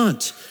the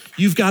hunt,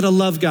 you've got to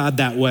love God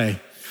that way.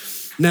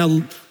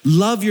 Now,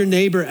 love your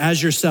neighbor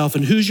as yourself.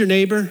 And who's your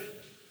neighbor?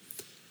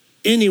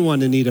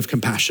 Anyone in need of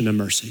compassion and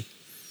mercy.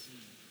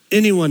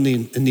 Anyone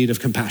in need of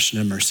compassion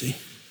and mercy.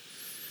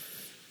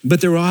 But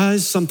there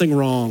was something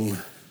wrong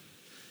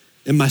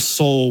in my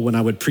soul when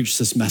I would preach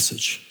this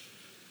message.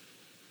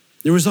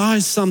 There was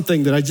always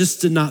something that I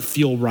just did not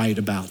feel right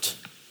about.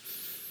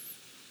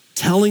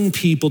 Telling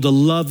people to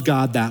love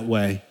God that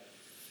way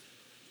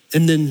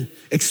and then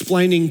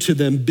explaining to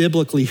them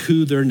biblically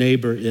who their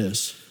neighbor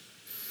is.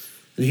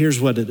 And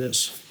here's what it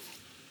is.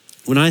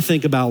 When I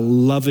think about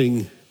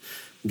loving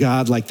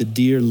God, like the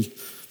deer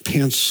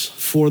pants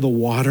for the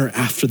water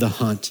after the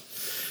hunt.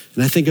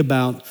 And I think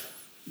about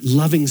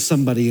loving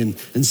somebody and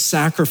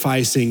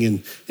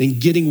sacrificing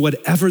and getting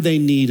whatever they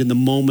need in the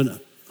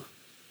moment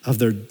of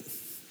their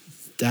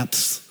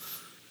depths.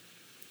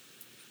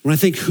 When I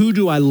think, who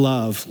do I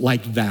love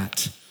like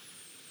that?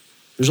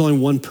 There's only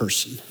one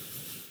person.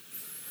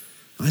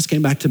 It always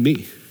came back to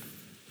me.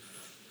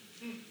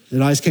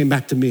 It always came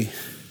back to me.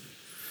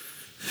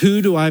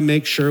 Who do I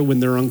make sure when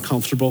they're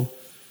uncomfortable,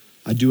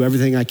 I do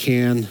everything I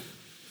can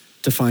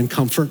to find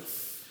comfort?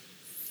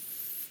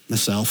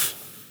 Myself.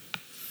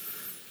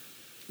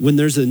 When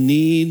there's a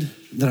need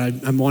that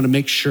I want to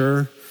make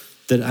sure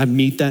that I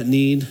meet that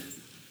need,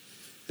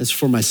 it's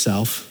for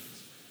myself.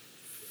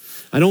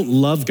 I don't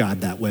love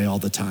God that way all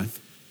the time.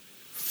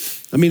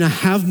 I mean, I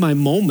have my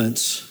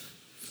moments,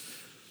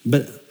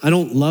 but I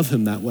don't love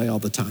him that way all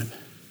the time.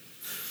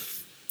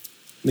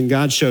 And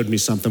God showed me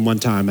something one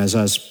time as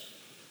I was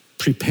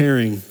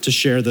preparing to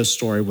share this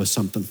story with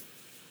something.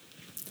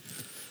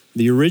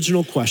 The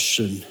original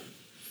question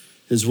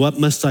is, what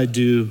must I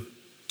do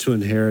to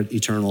inherit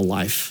eternal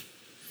life?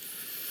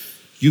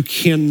 You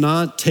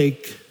cannot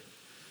take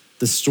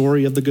the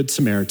story of the Good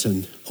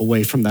Samaritan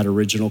away from that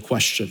original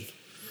question.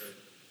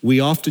 We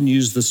often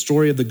use the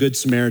story of the Good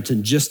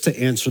Samaritan just to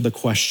answer the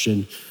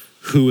question,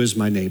 who is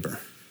my neighbor?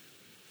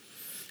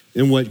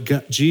 And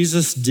what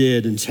Jesus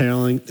did in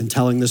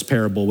telling this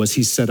parable was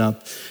he set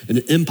up an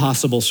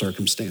impossible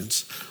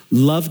circumstance.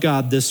 Love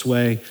God this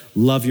way,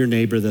 love your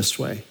neighbor this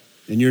way.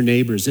 And your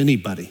neighbor is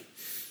anybody,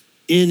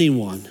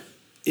 anyone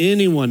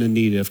in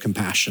need of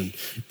compassion,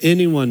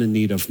 anyone in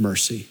need of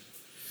mercy.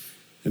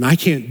 And I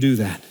can't do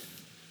that.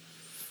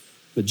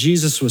 But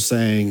Jesus was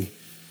saying,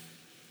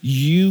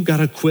 you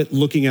gotta quit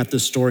looking at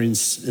this story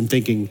and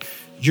thinking,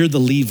 you're the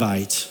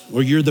Levite,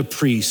 or you're the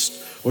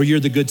priest, or you're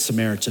the Good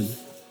Samaritan.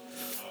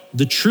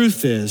 The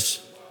truth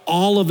is,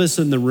 all of us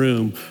in the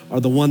room are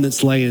the one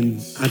that's laying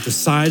at the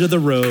side of the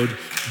road,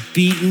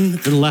 beaten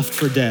and left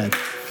for dead.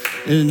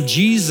 And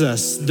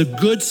Jesus, the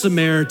Good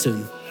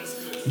Samaritan,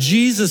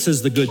 Jesus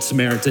is the Good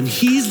Samaritan.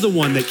 He's the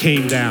one that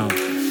came down.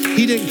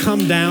 He didn't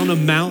come down a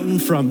mountain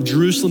from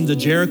Jerusalem to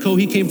Jericho.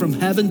 He came from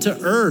heaven to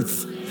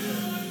earth.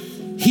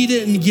 He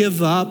didn't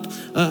give up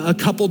a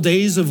couple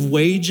days of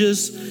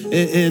wages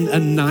and a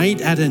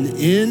night at an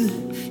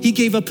inn. He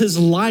gave up his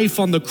life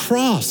on the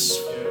cross.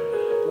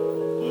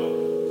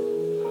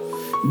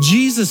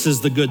 Jesus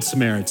is the Good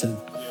Samaritan.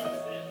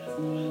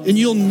 And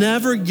you'll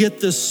never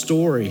get this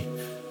story.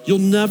 You'll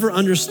never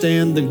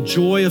understand the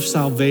joy of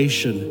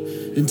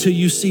salvation until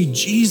you see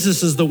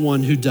Jesus is the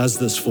one who does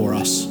this for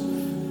us.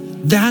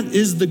 That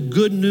is the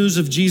good news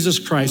of Jesus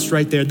Christ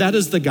right there. That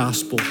is the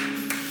gospel.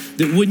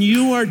 That when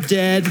you are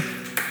dead,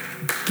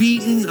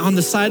 beaten on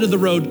the side of the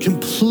road,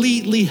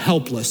 completely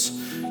helpless,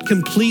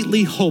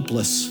 completely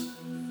hopeless,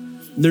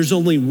 there's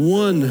only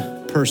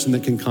one person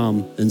that can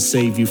come and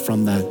save you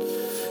from that,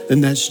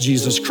 and that's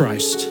Jesus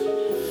Christ.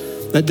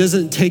 That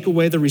doesn't take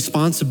away the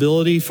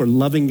responsibility for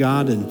loving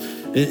God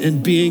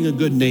and being a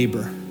good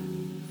neighbor.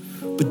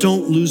 But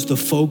don't lose the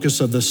focus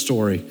of the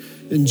story.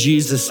 And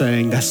Jesus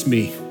saying, that's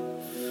me.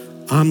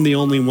 I'm the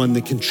only one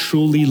that can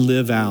truly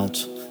live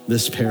out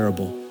this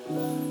parable.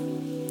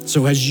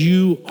 So as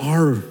you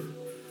are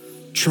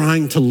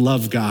trying to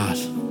love God,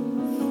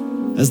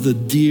 as the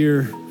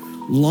deer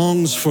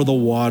longs for the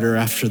water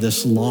after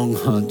this long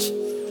hunt,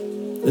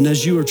 and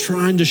as you are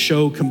trying to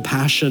show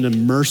compassion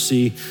and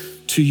mercy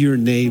to your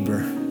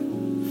neighbor,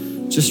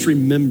 just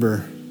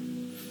remember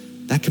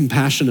that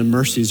compassion and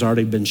mercy has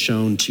already been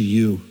shown to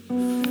you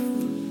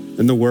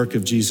in the work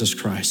of Jesus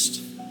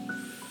Christ.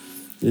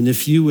 And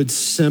if you would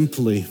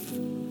simply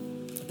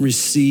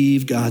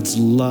receive God's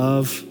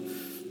love,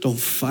 don't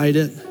fight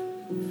it,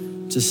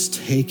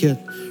 just take it,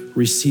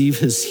 receive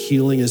his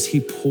healing as he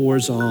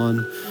pours on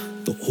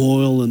the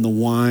oil and the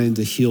wine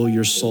to heal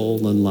your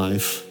soul and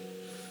life.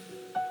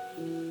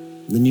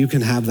 Then you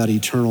can have that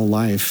eternal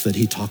life that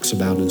he talks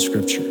about in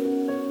Scripture.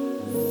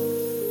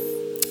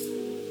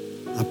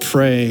 I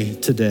pray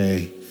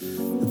today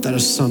that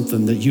is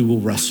something that you will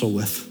wrestle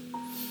with.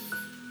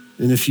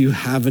 And if you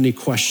have any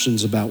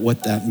questions about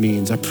what that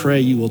means, I pray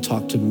you will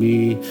talk to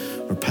me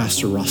or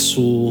Pastor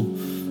Rasul,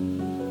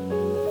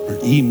 or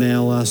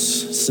email us,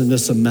 send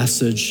us a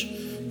message,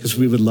 because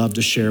we would love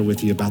to share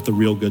with you about the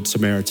real Good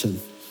Samaritan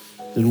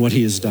and what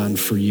he has done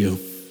for you.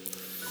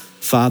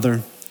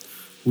 Father,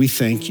 we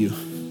thank you.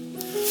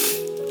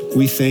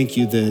 We thank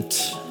you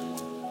that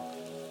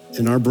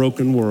in our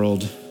broken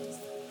world,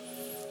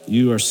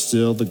 you are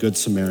still the Good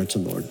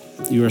Samaritan, Lord.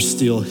 You are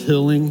still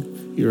healing.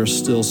 You are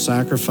still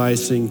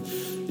sacrificing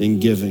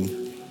and giving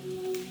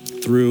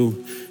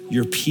through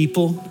your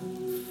people,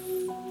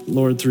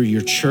 Lord, through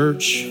your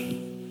church,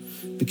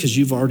 because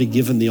you've already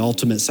given the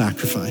ultimate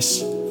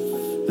sacrifice,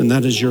 and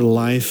that is your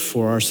life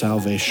for our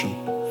salvation.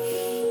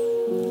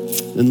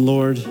 And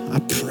Lord, I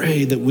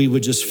pray that we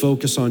would just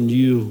focus on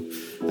you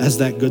as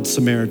that Good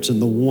Samaritan,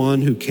 the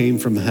one who came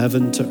from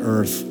heaven to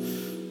earth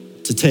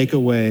to take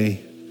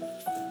away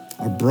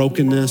our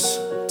brokenness,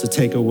 to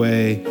take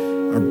away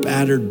our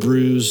battered,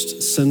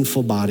 bruised,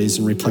 sinful bodies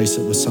and replace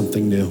it with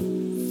something new.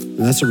 And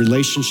that's a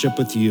relationship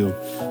with you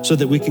so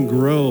that we can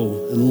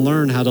grow and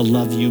learn how to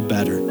love you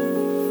better.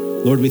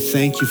 Lord, we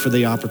thank you for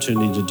the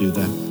opportunity to do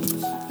that.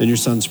 In your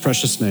son's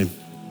precious name,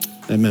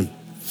 amen.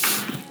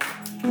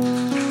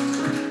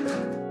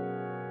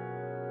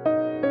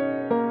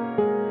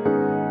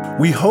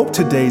 We hope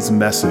today's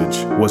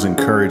message was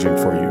encouraging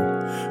for you.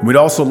 We'd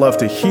also love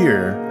to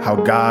hear how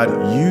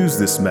God used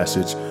this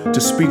message to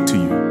speak to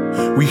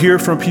you. We hear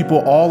from people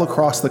all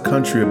across the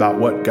country about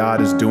what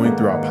God is doing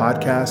through our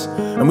podcast,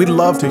 and we'd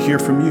love to hear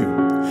from you.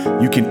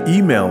 You can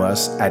email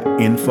us at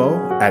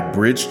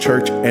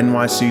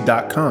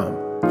info@bridgechurchnyc.com.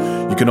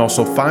 You can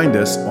also find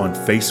us on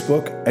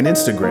Facebook and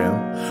Instagram.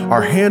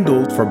 Our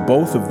handle for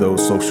both of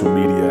those social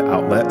media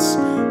outlets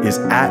is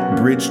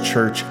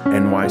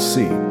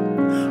 @bridgechurchnyc.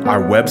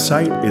 Our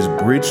website is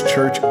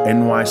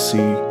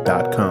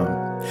bridgechurchnyc.com.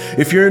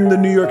 If you're in the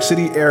New York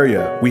City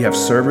area, we have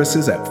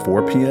services at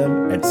 4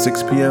 p.m. and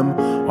 6 p.m.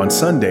 on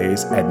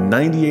Sundays at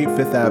 98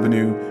 Fifth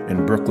Avenue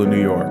in Brooklyn,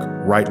 New York,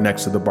 right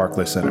next to the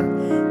Barclays Center.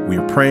 We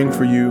are praying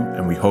for you,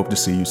 and we hope to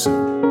see you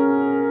soon.